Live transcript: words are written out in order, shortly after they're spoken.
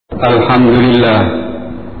Alhamdulillah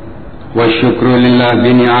wa syukru lillah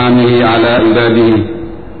bi ni'amihi ala ibadihi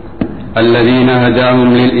alladhina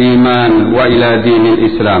hadahum lil iman wa ila dinil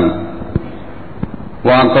islam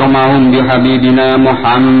wa akramahum bi habibina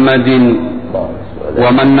Muhammadin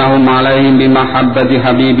wa mannahum alaihim bi mahabbati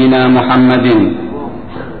habibina Muhammadin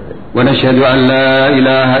wa nashhadu an la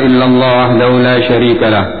ilaha illallah wahdahu la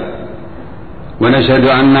syarika lah wa nashhadu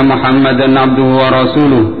anna Muhammadan abduhu wa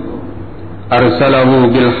rasuluh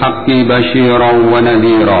arsalahu bil haqqi basyiran wa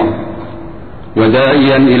nadhira wa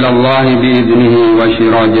da'iyan ila Allah bi idnihi wa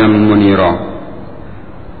sirajan munira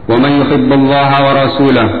wa man yuhibbullaha wa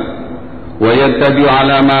rasulahu wa yattabi'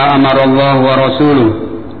 ala ma amara Allah wa rasuluhu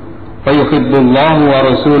fayuhibbullahu wa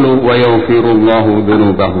rasuluhu wa yaghfirullahu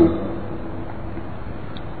dhunubahu.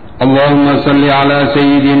 Allahumma salli ala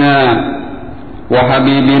sayyidina wa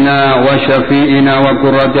habibina wa syafi'ina wa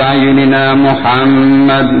qurrati a'yunina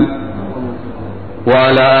Muhammad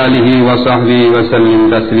wa ala alihi wa sahbihi wa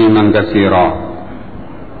sallim tasliman katsira.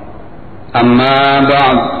 Amma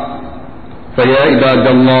ba'd, fa ya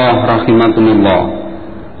ibadallah rahimakumullah,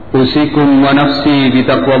 usikum wa nafsi bi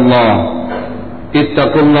taqwallah,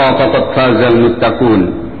 ittaqullah faqad fazal muttaqun,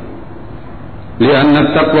 lianna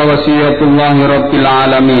at-taqwa wasiyatullah rabbil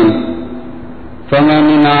alamin, fama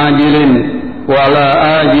min ajilin wala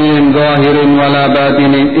ajilin zahirin wala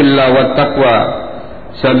batinin illa wat taqwa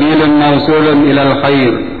sabilun mawsulun ilal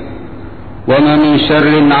khair wa ma min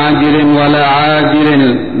syarrin ajilin wala ajilin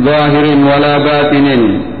zahirin wala batinin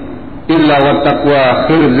illa wat taqwa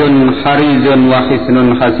khirzun harizun wa hisnun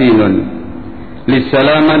hasinun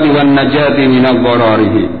lissalamati wan najati minadh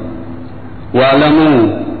dhararihi. Wa alamu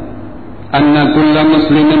anna kulla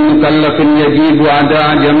muslimin mukallafin yajibu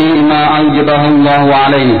ada jami'i ma awjabahu Allah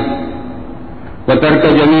alayhi wa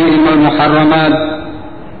tarka jami'i al muharramat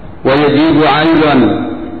wa yajibu aidan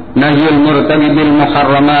nahyul murtakibil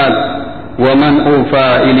muharramat wa man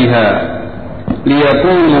ufa ilaha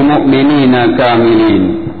liyakunu mu'minina kamilin.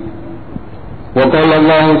 Wa qala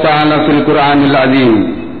Allah ta'ala fil Qur'anil azim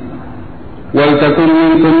wal takum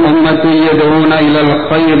minkum ummatun yad'una ilal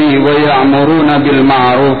khairi wa ya'muruna bil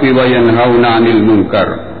ma'rufi wa yanhauna 'anil munkar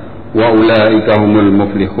wa ulaika humul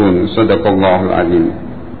muflihun. Shadaqallahul azim.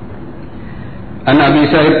 An Abi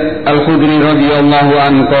Sa'id Al-Khudri radhiyallahu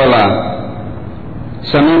anhu qala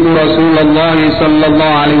sami'tu Rasulullah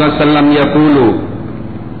sallallahu alaihi wasallam yaqulu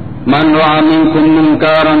man ra'a minkum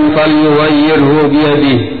munkaran falyughayyirhu bi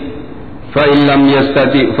yadihi fa in lam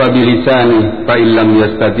yastati' fa bi lisanihi fa in lam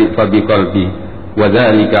yastati' fa bi qalbihi wa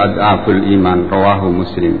dzalika ad'aful iman. Rawahu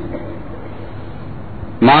Muslim.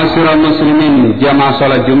 Ma'asyiral muslimin, jamaah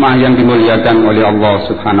salat Jumat yang dimuliakan oleh Allah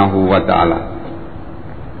Subhanahu wa taala,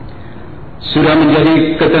 sudah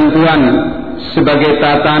menjadi ketentuan sebagai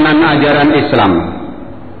tatanan ajaran Islam,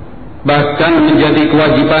 bahkan menjadi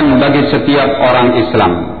kewajiban bagi setiap orang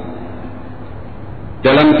Islam.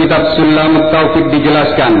 Dalam kitab Sulamut Taufiq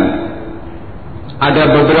dijelaskan ada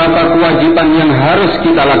beberapa kewajiban yang harus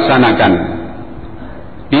kita laksanakan.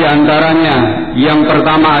 Di antaranya yang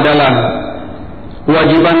pertama adalah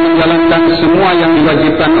kewajiban menjalankan semua yang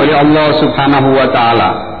diwajibkan oleh Allah Subhanahu wa taala,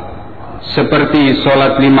 seperti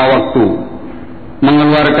salat 5 waktu,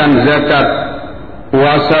 mengeluarkan zakat,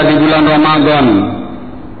 puasa di bulan Ramadan,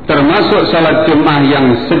 termasuk salat Jumat yang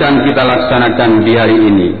sedang kita laksanakan di hari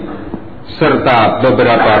ini, serta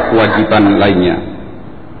beberapa kewajiban lainnya.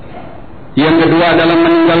 Yang kedua adalah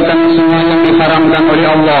meninggalkan semua yang diharamkan oleh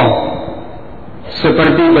Allah,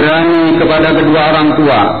 seperti berani kepada kedua orang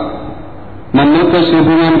tua, memutus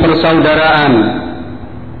hubungan persaudaraan,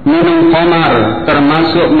 minum khamar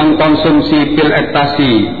termasuk mengkonsumsi pil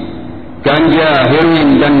ekstasi, ganja, heroin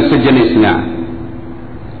dan sejenisnya,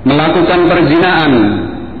 melakukan perzinaan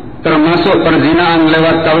termasuk perzinaan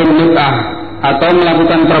lewat kawin mut'ah atau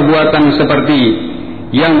melakukan perbuatan seperti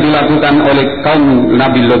yang dilakukan oleh kaum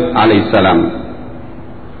Nabi Lut alaihissalam,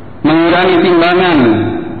 mengurangi timbangan,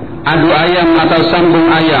 adu ayam atau sambung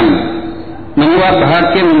ayam, menyuap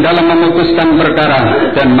hakim dalam memutuskan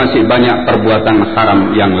perkara, dan masih banyak perbuatan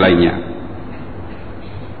haram yang lainnya.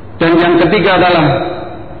 Dan yang ketiga adalah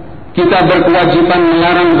kita berkewajiban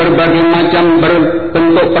melarang berbagai macam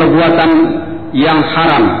bentuk perbuatan yang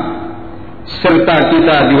haram, serta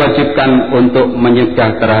kita diwajibkan untuk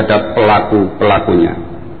menyegah terhadap pelaku-pelakunya.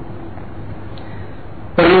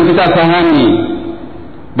 Perlu kita pahami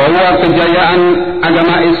bahwa kejayaan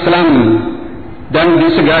agama Islam dan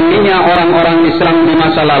diseganinya orang-orang Islam di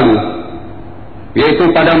masa lalu,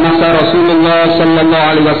 yaitu pada masa Rasulullah sallallahu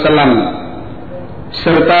alaihi wasallam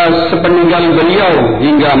serta sepeninggal beliau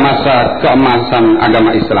hingga masa keemasan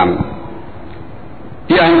agama Islam,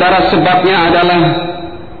 di antara sebabnya adalah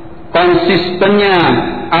konsistennya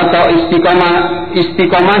atau atau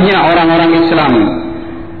istiqomahnya orang-orang Islam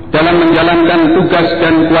dalam menjalankan tugas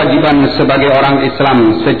dan kewajiban sebagai orang Islam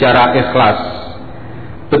secara ikhlas,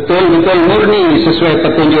 betul-betul murni sesuai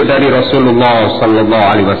petunjuk dari Rasulullah sallallahu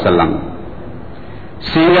alaihi wasallam,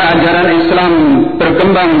 sehingga ajaran Islam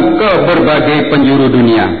berkembang ke berbagai penjuru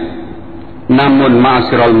dunia. Namun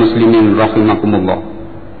ma'asyiral muslimin rahimakumullah,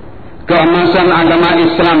 keemasan agama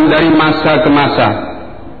Islam dari masa ke masa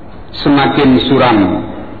semakin suram,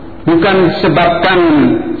 bukan sebabkan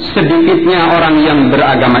sedikitnya orang yang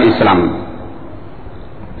beragama Islam.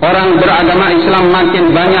 Orang beragama Islam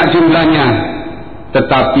makin banyak jumlahnya,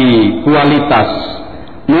 tetapi kualitas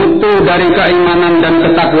mutu dari keimanan dan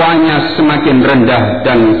ketakwaannya semakin rendah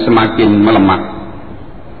dan semakin melemah.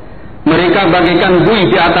 Mereka bagaikan buih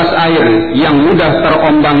di atas air yang mudah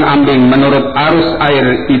terombang-ambing menurut arus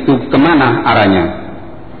air itu kemana arahnya.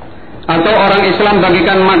 Atau orang Islam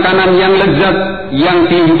bagaikan makanan yang lezat yang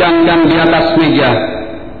dihidangkan di atas meja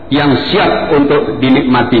yang siap untuk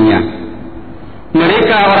dinikmatinya.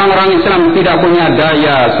 Mereka orang-orang Islam tidak punya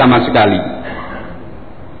daya sama sekali.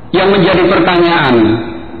 Yang menjadi pertanyaan,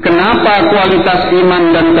 kenapa kualitas iman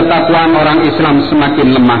dan ketakwaan orang Islam semakin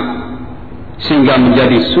lemah sehingga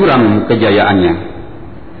menjadi suram kejayaannya?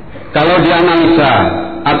 Kalau dianalisa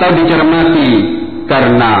atau dicermati,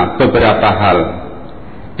 karena beberapa hal.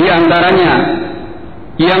 Di antaranya,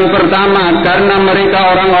 yang pertama, karena mereka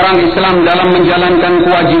orang-orang Islam dalam menjalankan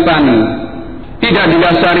kewajiban tidak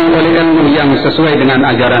didasari oleh ilmu yang sesuai dengan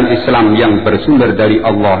ajaran Islam yang bersumber dari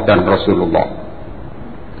Allah dan Rasulullah.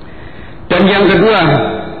 Dan yang kedua,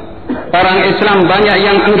 orang Islam banyak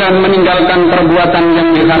yang enggan meninggalkan perbuatan yang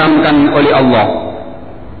diharamkan oleh Allah.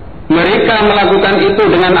 Mereka melakukan itu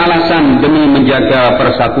dengan alasan demi menjaga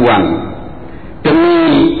persatuan,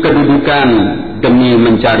 demi kedudukan, demi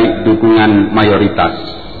mencari dukungan mayoritas.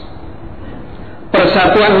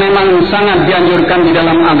 Persatuan memang sangat dianjurkan di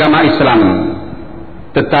dalam agama Islam,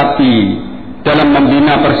 tetapi dalam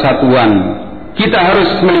membina persatuan kita harus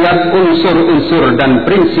melihat unsur-unsur dan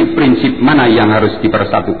prinsip-prinsip mana yang harus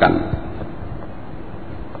dipersatukan.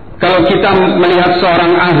 Kalau kita melihat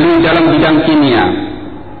seorang ahli dalam bidang kimia,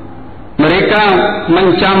 mereka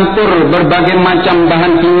mencampur berbagai macam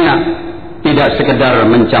bahan kimia, tidak sekedar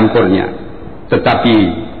mencampurnya, tetapi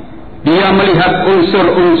dia melihat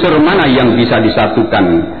unsur-unsur mana yang bisa disatukan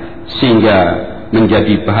sehingga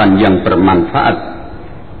menjadi bahan yang bermanfaat.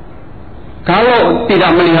 Kalau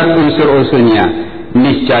tidak melihat unsur-unsurnya,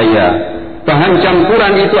 niscaya bahan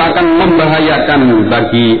campuran itu akan membahayakan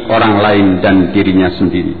bagi orang lain dan dirinya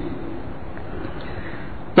sendiri.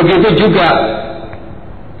 Begitu juga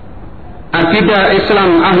akidah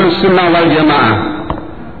Islam Ahlus Sunnah wal Jamaah,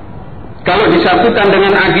 kalau disatukan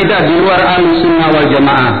dengan akidah di luar Ahlus Sunnah wal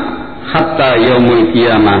Jamaah, hatta yaumul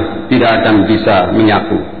qiyamah tidak akan bisa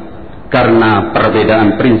menyatu karena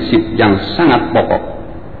perbedaan prinsip yang sangat pokok.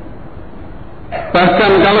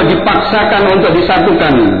 Bahkan kalau dipaksakan untuk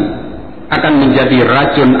disatukan, akan menjadi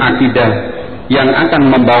racun akidah yang akan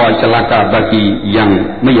membawa celaka bagi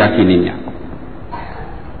yang meyakininya.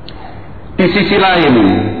 Di sisi lain,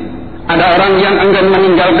 ada orang yang enggan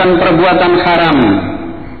meninggalkan perbuatan haram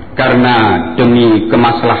karena demi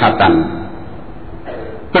kemaslahatan.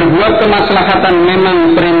 Berbuat kemaslahatan memang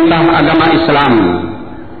perintah agama Islam,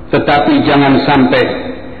 tetapi jangan sampai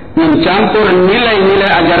mencampur nilai-nilai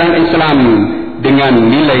ajaran Islam dengan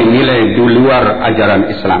nilai-nilai di luar ajaran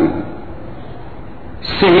Islam.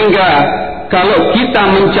 Sehingga kalau kita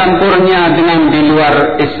mencampurnya dengan di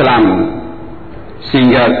luar Islam,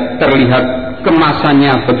 sehingga terlihat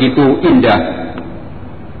kemasannya begitu indah,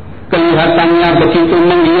 kelihatannya begitu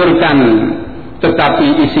menggiurkan,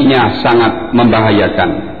 tetapi isinya sangat membahayakan.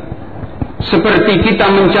 Seperti kita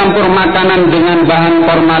mencampur makanan dengan bahan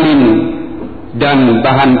formalin dan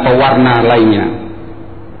bahan pewarna lainnya.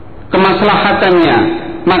 Kemaslahatannya,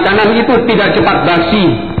 makanan itu tidak cepat basi,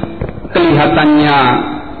 kelihatannya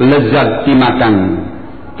lezat dimakan,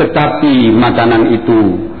 tetapi makanan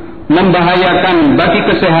itu membahayakan bagi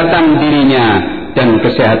kesehatan dirinya dan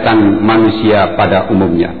kesehatan manusia pada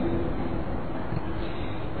umumnya.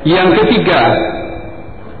 Yang ketiga,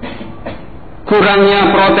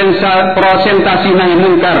 kurangnya prosentasi nahi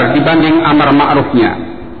munkar dibanding amar ma'rufnya,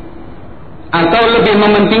 atau lebih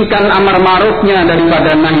mementingkan amar ma'rufnya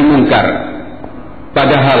daripada nahi munkar.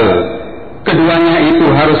 Padahal keduanya itu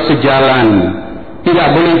harus sejalan, tidak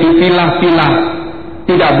boleh dipilah-pilah,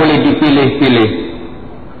 tidak boleh dipilih-pilih.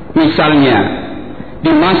 Misalnya,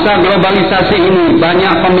 di masa globalisasi ini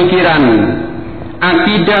banyak pemikiran,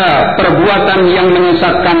 akidah, perbuatan yang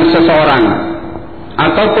menyesatkan seseorang,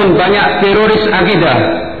 ataupun banyak teroris akidah,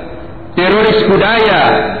 teroris budaya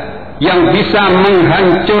yang bisa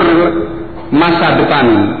menghancur masa depan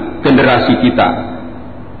generasi kita,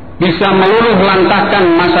 bisa meluluh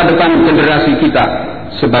lantahkan masa depan generasi kita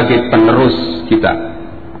sebagai penerus kita.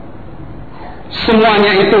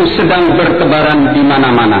 Semuanya itu sedang bertebaran di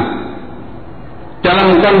mana-mana.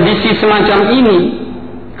 Dalam kondisi semacam ini,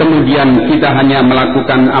 kemudian kita hanya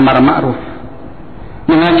melakukan amar ma'ruf,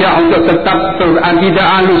 mengajak untuk tetap berakidah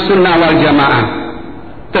Ahlussunnah wal Jamaah,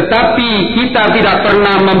 tetapi kita tidak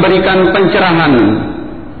pernah memberikan pencerahan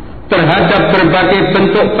terhadap berbagai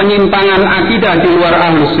bentuk penyimpangan akidah di luar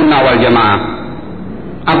Ahlussunnah wal Jamaah.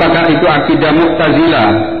 Apakah itu akidah Mu'tazilah,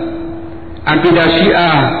 akidah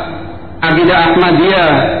Syiah, akidah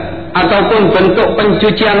Ahmadiyah, ataupun bentuk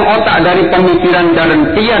pencucian otak dari pemikiran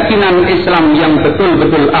dan keyakinan Islam yang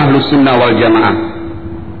betul-betul Ahlussunnah wal Jamaah,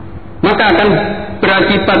 maka akan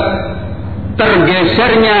berakibat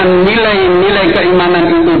tergesernya nilai-nilai keimanan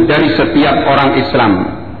itu dari setiap orang Islam,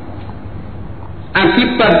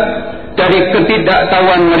 akibat dari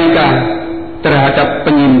ketidaktahuan mereka terhadap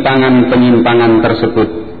penyimpangan-penyimpangan tersebut,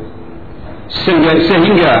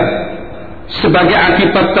 sehingga sebagai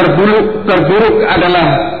akibat terburuk adalah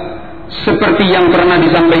seperti yang pernah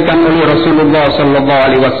disampaikan oleh Rasulullah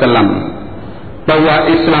SAW, bahwa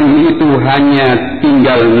Islam itu hanya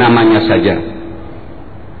tinggal namanya saja.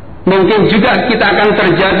 Mungkin juga kita akan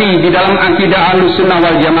terjadi di dalam akidah Ahlussunnah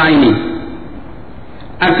wal Jamaah ini.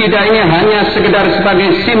 Akidah ini hanya sekedar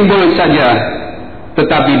sebagai simbol saja,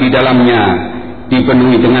 tetapi di dalamnya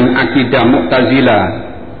dipenuhi dengan akidah Mu'tazilah,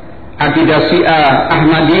 akidah Syiah,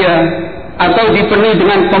 Ahmadiyah, atau dipenuhi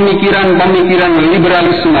dengan pemikiran-pemikiran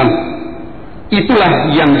liberalisme.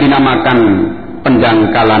 Itulah yang dinamakan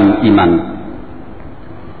pendangkalan iman.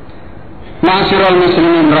 Ma'asyiral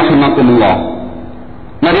muslimin rahimakumullah,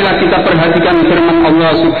 marilah kita perhatikan firman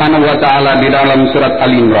Allah Subhanahu wa taala di dalam surat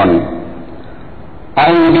Al-Imran.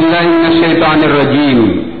 A'udzu billahi minasyaitonir rajim.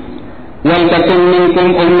 Wal takum minkum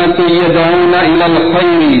ummatun yad'una ilal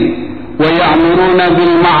khairi wa ya'muruna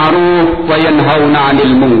bil ma'ruf wa yanhauna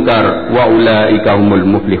 'anil munkar wa ulaika humul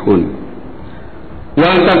muflihun.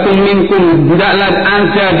 Wal takum minkum, hendaklah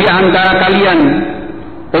ada di antara kalian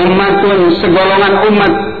ummatun, segolongan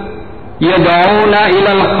umat, yad'una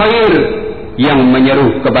ilal khair, yang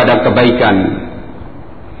menyeru kepada kebaikan.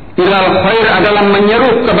 Ilal khair adalah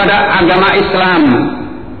menyeru kepada agama Islam.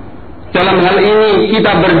 Dalam hal ini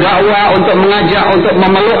kita berdakwah untuk mengajak untuk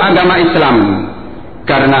memeluk agama Islam,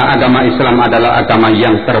 karena agama Islam adalah agama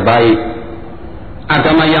yang terbaik,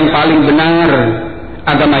 agama yang paling benar,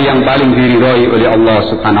 agama yang paling diridhoi oleh Allah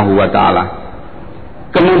Subhanahu wa taala.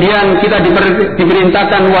 Kemudian kita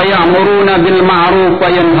diperintahkan wa ya'muruna bil ma'ruf wa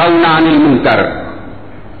yanhauna 'anil munkar.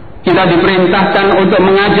 Kita diperintahkan untuk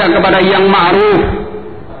mengajak kepada yang ma'ruf,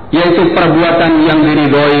 yaitu perbuatan yang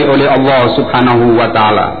diridhoi oleh Allah Subhanahu wa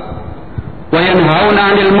taala. Wa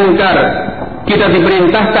yanhauna 'anil munkar, kita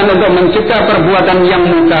diperintahkan untuk mencegah perbuatan yang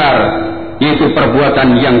munkar, yaitu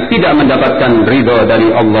perbuatan yang tidak mendapatkan ridho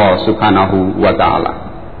dari Allah Subhanahu wa taala.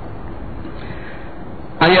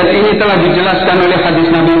 Ayat ini telah dijelaskan oleh hadis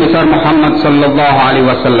Nabi besar Muhammad sallallahu alaihi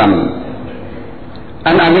wasallam.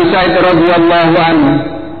 An Abi Sa'id radhiyallahu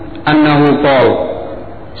anhu qala,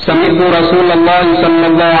 sami'tu Rasulullah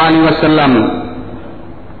sallallahu alaihi wasallam,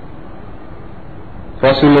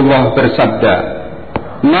 Rasulullah bersabda,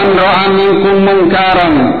 man ra'a minkum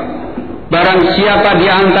munkaran, barang siapa di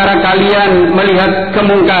antara kalian melihat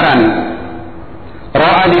kemungkaran.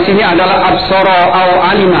 Ra'a di sini adalah absara au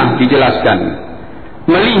alima, dijelaskan.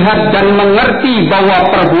 Melihat dan mengerti bahwa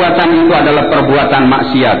perbuatan itu adalah perbuatan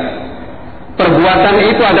maksiat, perbuatan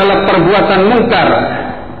itu adalah perbuatan mungkar,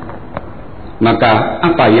 maka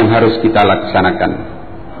apa yang harus kita laksanakan?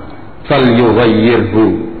 Falyughayyirhu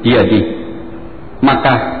biyadihi,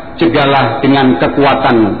 maka cegahlah dengan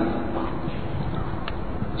kekuatanmu,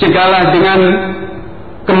 cegahlah dengan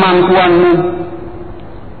kemampuanmu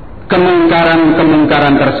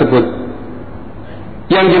kemungkaran-kemungkaran tersebut.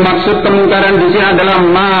 Yang dimaksud kemungkaran di sini adalah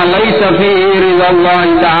ma laisa fi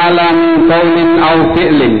ridhallahi ta'ala min qaulin aw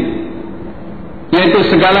fi'lin, yaitu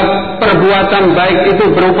segala perbuatan baik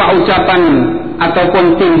itu berupa ucapan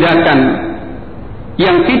ataupun tindakan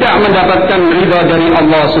yang tidak mendapatkan ridha dari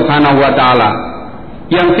Allah Subhanahu wa taala,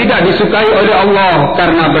 yang tidak disukai oleh Allah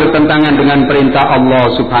karena bertentangan dengan perintah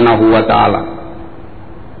Allah Subhanahu wa taala.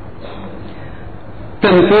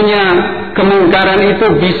 Tentunya kemungkaran itu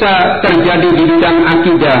bisa terjadi di bidang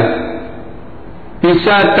akidah,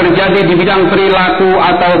 bisa terjadi di bidang perilaku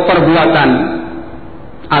atau perbuatan,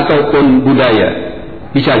 ataupun budaya,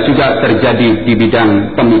 bisa juga terjadi di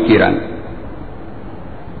bidang pemikiran.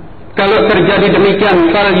 Kalau terjadi demikian,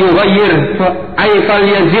 fal yughayyir ay fal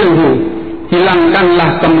yazilhu,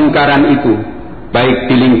 hilangkanlah kemungkaran itu,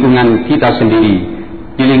 baik di lingkungan kita sendiri,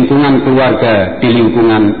 di lingkungan keluarga, di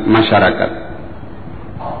lingkungan masyarakat.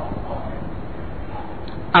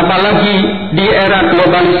 Apalagi di era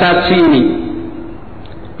globalisasi ini,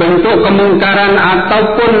 bentuk kemungkaran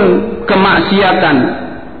ataupun kemaksiatan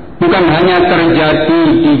bukan hanya terjadi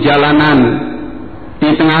di jalanan,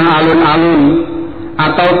 di tengah alun-alun,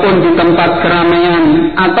 ataupun di tempat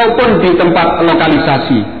keramaian, ataupun di tempat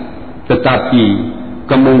lokalisasi, tetapi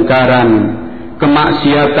kemungkaran,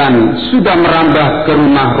 kemaksiatan sudah merambah ke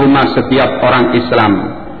rumah-rumah setiap orang Islam,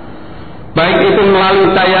 baik itu melalui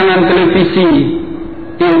tayangan televisi,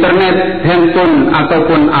 internet, handphone,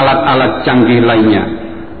 ataupun alat-alat canggih lainnya.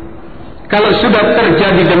 Kalau sudah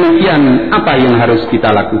terjadi demikian, apa yang harus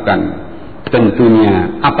kita lakukan?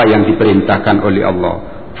 Tentunya apa yang diperintahkan oleh Allah,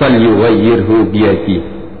 falyughayyirhu biyadihi,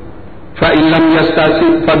 fa in lam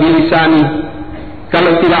yastati' fa bilisani.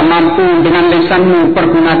 Kalau tidak mampu dengan lisanmu,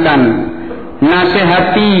 pergunakan,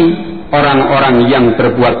 nasihati orang-orang yang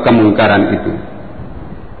berbuat kemungkaran itu.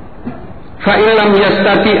 Fa in lam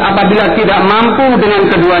yastati', apabila tidak mampu dengan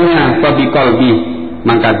keduanya, fa biqalbi,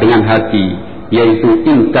 maka dengan hati, yaitu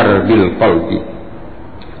inkar bil qalbi.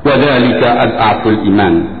 Wa dzalika ad'aful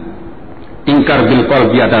iman. Inkar bil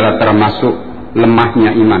qalbi adalah termasuk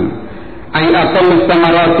lemahnya iman. Ai aqallu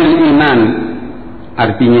thamaratil iman,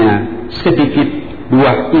 artinya sedikit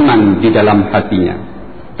buah iman di dalam hatinya.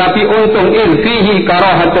 Tapi untung fihi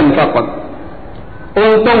karahatun faqat,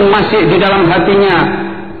 untung masih di dalam hatinya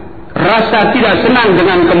rasa tidak senang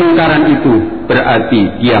dengan kemungkaran itu, berarti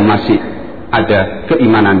dia masih ada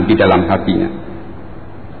keimanan di dalam hatinya.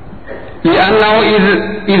 Li'annahu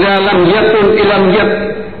idza lam yakun ilam yak,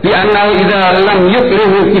 li'annahu idza lam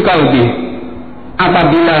yukrihu fi qalbi,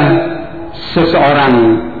 apabila seseorang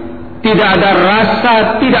tidak ada rasa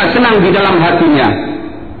tidak senang di dalam hatinya,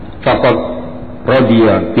 faqad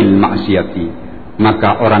radiya bil ma'siyati,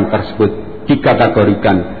 maka orang tersebut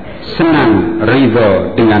dikategorikan senang,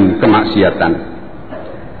 ridho dengan kemaksiatan.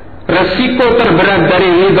 Resiko terberat dari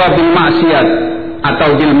ridho bil maksiat atau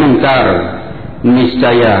bil munkar,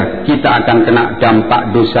 niscaya kita akan kena dampak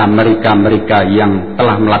dosa mereka-mereka yang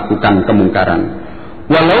telah melakukan kemungkaran,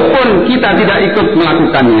 walaupun kita tidak ikut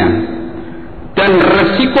melakukannya. Dan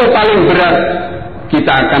resiko paling berat, kita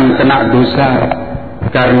akan kena dosa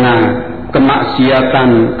karena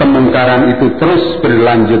kemaksiatan, kemungkaran itu terus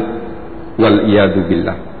berlanjut, wal iyadu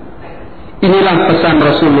billah. Inilah pesan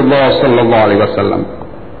Rasulullah sallallahu alaihi wasallam.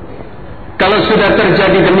 Kalau sudah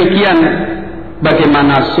terjadi demikian,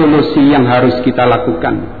 bagaimana solusi yang harus kita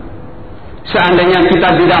lakukan? Seandainya kita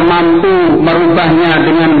tidak mampu merubahnya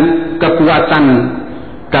dengan kekuatan,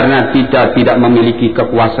 karena tidak memiliki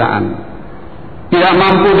kekuasaan, tidak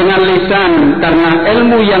mampu dengan lisan karena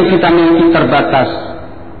ilmu yang kita miliki terbatas,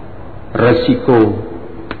 resiko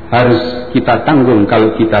harus kita tanggung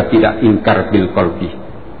kalau kita tidak ingkar bil qalbi.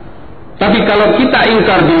 Tapi kalau kita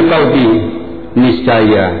ingkar bil qalbi,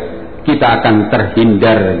 niscaya kita akan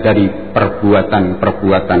terhindar dari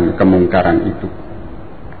perbuatan-perbuatan kemungkaran itu.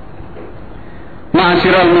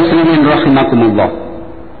 Ma'asyiral muslimin rahimakumullah,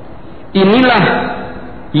 inilah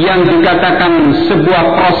yang dikatakan sebuah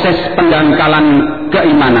proses pendangkalan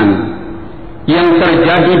keimanan yang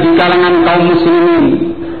terjadi di kalangan kaum muslimin,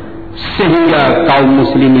 sehingga kaum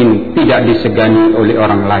muslimin tidak disegani oleh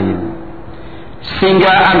orang lain, sehingga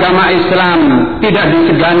agama Islam tidak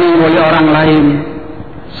disegani oleh orang lain,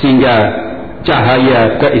 sehingga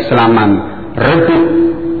cahaya keislaman redup.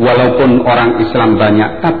 Walaupun orang Islam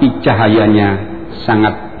banyak, tapi cahayanya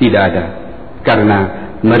sangat tidak ada, karena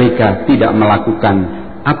mereka tidak melakukan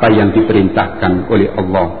apa yang diperintahkan oleh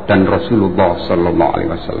Allah dan Rasulullah sallallahu alaihi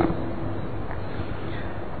wasallam.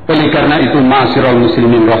 Oleh karena itu, ma'asyiral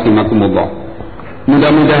muslimin rahimakumullah,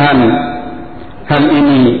 mudah-mudahan hal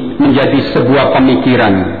ini menjadi sebuah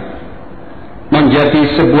pemikiran, menjadi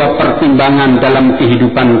sebuah pertimbangan dalam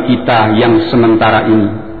kehidupan kita yang sementara ini,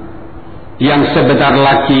 yang sebentar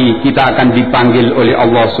lagi kita akan dipanggil oleh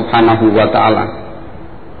Allah subhanahu wa ta'ala.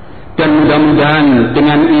 Dan mudah-mudahan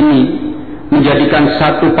dengan ini menjadikan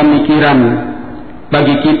satu pemikiran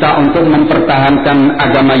bagi kita untuk mempertahankan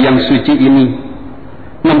agama yang suci ini,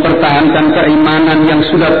 mempertahankan keimanan yang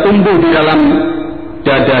sudah tumbuh di dalam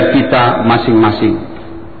dada kita masing-masing.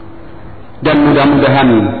 Dan mudah-mudahan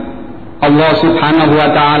Allah subhanahu wa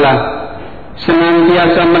ta'ala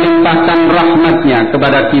senantiasa melimpahkan rahmatnya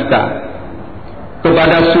kepada kita,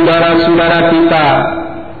 kepada saudara-saudara kita,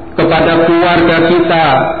 kepada keluarga kita,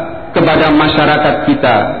 kepada masyarakat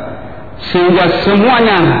kita, sehingga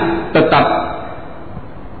semuanya tetap,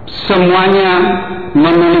 semuanya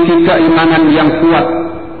memiliki keimanan yang kuat,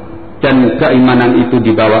 dan keimanan itu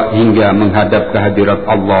dibawa hingga menghadap kehadirat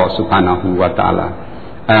Allah Subhanahu wa taala.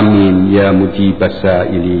 Amin ya mujibas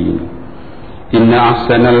sa'ilin. Inna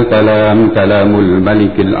ahsanal kalam kalamul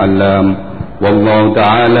malikil alam, wallahu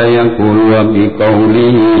ta'ala yaqulu wa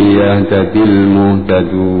biqaulihi yahtadil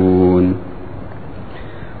muhtadun.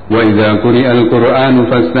 Wa idza quri'al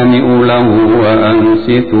qur'anu fastami'u lahu wa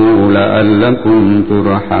ansitu la'allakum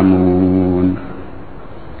turhamun.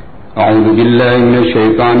 A'udzu billahi minasy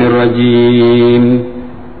syaithanir rajim.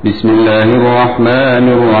 Bismillahir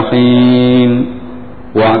rahmanir rahim.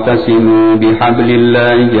 Wa'tasimu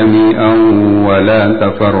bihablillahi jami'an wa la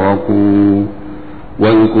tafarraqu.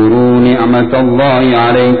 واذكروا نعمة الله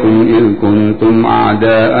عليكم إذ كنتم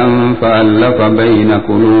أعداء فألف بين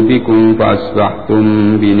قلوبكم فأصبحتم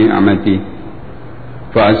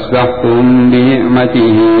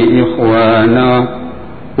بنعمته إخوانا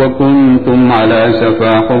وكنتم على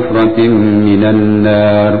شفا حفرة من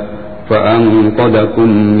النار فأنقذكم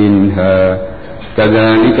منها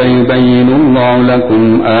كذلك يبين الله لكم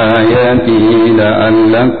آياته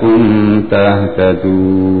لعلكم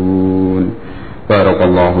تهتدون. بارك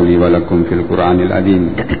الله لي ولكم في القرآن العظيم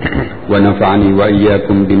ونفعني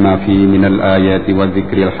وإياكم بما فيه من الآيات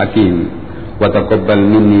والذكر الحكيم وتقبل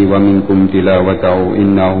مني ومنكم تلاوته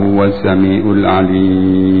إنه هو السميع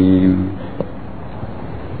العليم.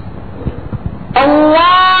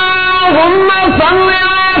 اللهم صل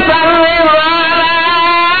وسلم على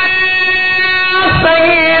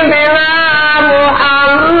سيدنا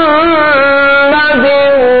محمد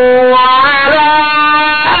وعلى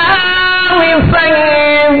آل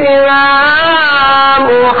سيدنا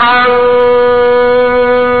محمد.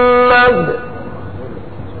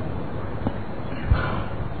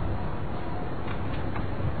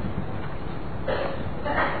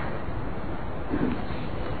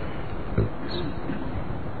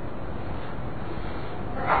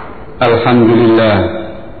 Alhamdulillah,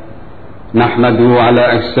 nahmaduhu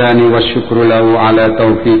ala ihsani wa syukru lahu ala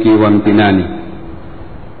taufiqi wa amtinani.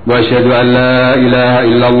 Wa asyhadu an la ilaha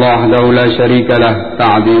illallah wahdahu la syarika lah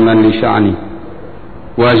ta'ziman li sya'ni.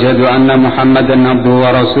 Wa asyhadu anna Muhammadan abduhu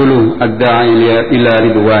wa rasuluhu ad-da'i ila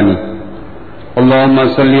ridwani.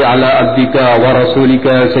 Allahumma salli ala abdika wa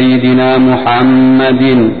rasulika sayyidina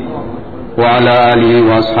Muhammadin wa ala alihi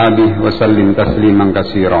wa ashabihi wa sallim tasliman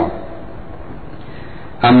katsira.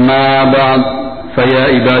 Amma ba'd,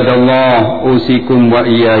 faya ibadallah, usikum wa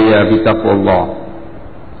iyaya bitaqwallah.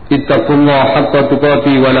 Ittaqullah haqqa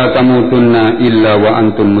tuqati wa la tamutunna illa wa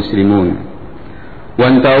antum muslimun.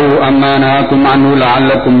 Wantahu amma nahakum anhu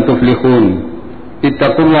la'allakum tuflihun.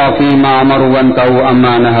 Ittaqullah fima amaru wantahu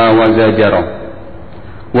amma naha wa zajara.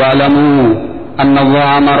 Wa'lamu anna Allah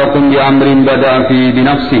amarakum bi amrin bada'a fi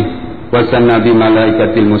binafsihi wa sanna bi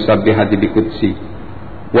malaikatil musabbihati bi qudsi.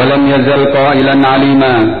 ولم يزل قائلا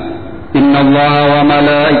عليما إن الله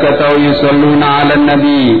وملائكته يصلون على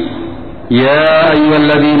النبي يا أيها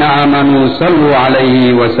الذين آمنوا صلوا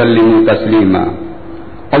عليه وسلموا تسليما.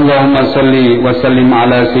 اللهم صل وسلم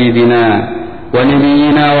على سيدنا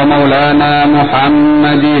ونبينا ومولانا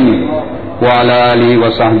محمد وعلى آله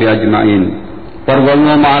وصحبه أجمعين. وارض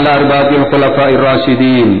اللهم على أربعة الخلفاء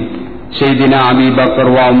الراشدين سيدنا أبي بكر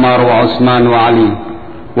وعمر وعثمان وعلي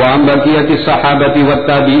وعن بقية الصحابة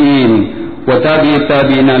والتابعين وتابع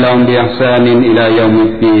التابعين لهم بإحسان إلى يوم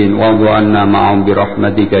الدين وارض عنا معهم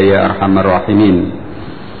برحمتك يا أرحم الراحمين.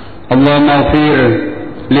 اللهم اغفر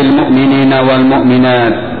للمؤمنين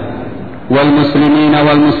والمؤمنات والمسلمين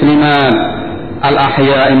والمسلمات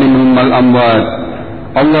الأحياء منهم والأموات.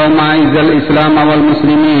 اللهم أعز الإسلام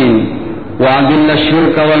والمسلمين وأذل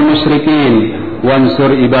الشرك والمشركين وانصر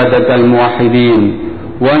عبادك الموحدين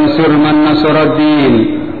وانصر من نصر الدين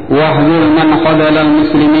واهزم من خذل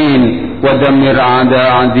المسلمين ودمر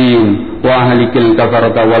أعداء الدين وأهلك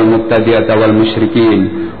الكفرة والمبتدئة والمشركين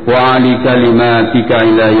وأعلي كلماتك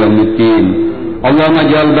إلى يوم الدين. اللهم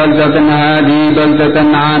اجعل بلدتنا هذه بلدة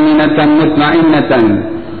آمنة مطمئنة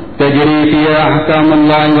تجري فيها أحكام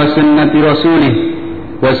الله وسنة رسوله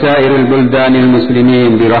وسائر البلدان المسلمين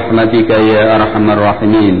برحمتك يا أرحم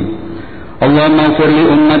الراحمين. اللهم اغفر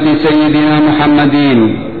لأمة سيدنا محمد.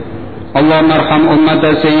 اللهم ارحم أمة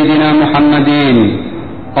سيدنا محمد.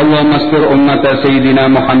 اللهم استر أمة سيدنا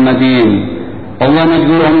محمد. اللهم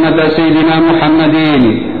اجبر أمة سيدنا محمد.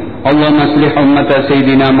 اللهم اصلح أمة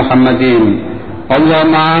سيدنا محمد.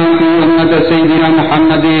 اللهم عافي أمة سيدنا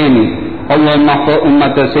محمد. اللهم احفظ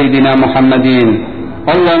أمة سيدنا محمد.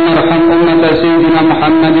 اللهم ارحم أمة سيدنا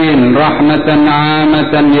محمد رحمة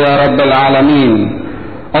عامة يا رب العالمين.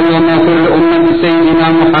 اللهم اغفر لأمة سيدنا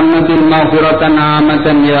محمد مغفرة عامة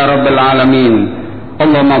يا رب العالمين.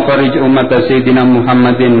 اللهم فرج أمة سيدنا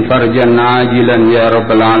محمد فرجا عاجلا يا رب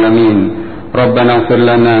العالمين. ربنا اغفر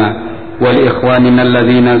لنا ولإخواننا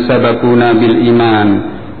الذين سبقونا بالإيمان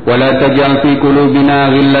ولا تجعل في قلوبنا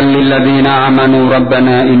غلا للذين آمنوا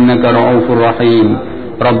ربنا إنك رؤوف رحيم.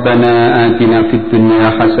 ربنا آتنا في الدنيا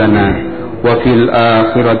حسنة وفي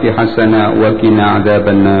الآخرة حسنة وقنا عذاب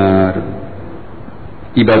النار.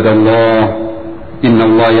 عباد الله إن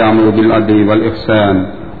الله يأمر بالعدل والإحسان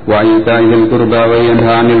وإيتاء ذي القربى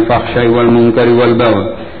وينهى عن الفحشاء والمنكر والبغي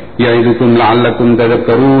يعظكم لعلكم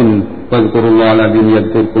تذكرون. واذكروا الله العظيم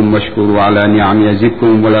يذكركم واشكروا على نعمه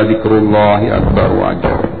يزدكم ولذكر الله أكبر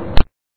وأجر.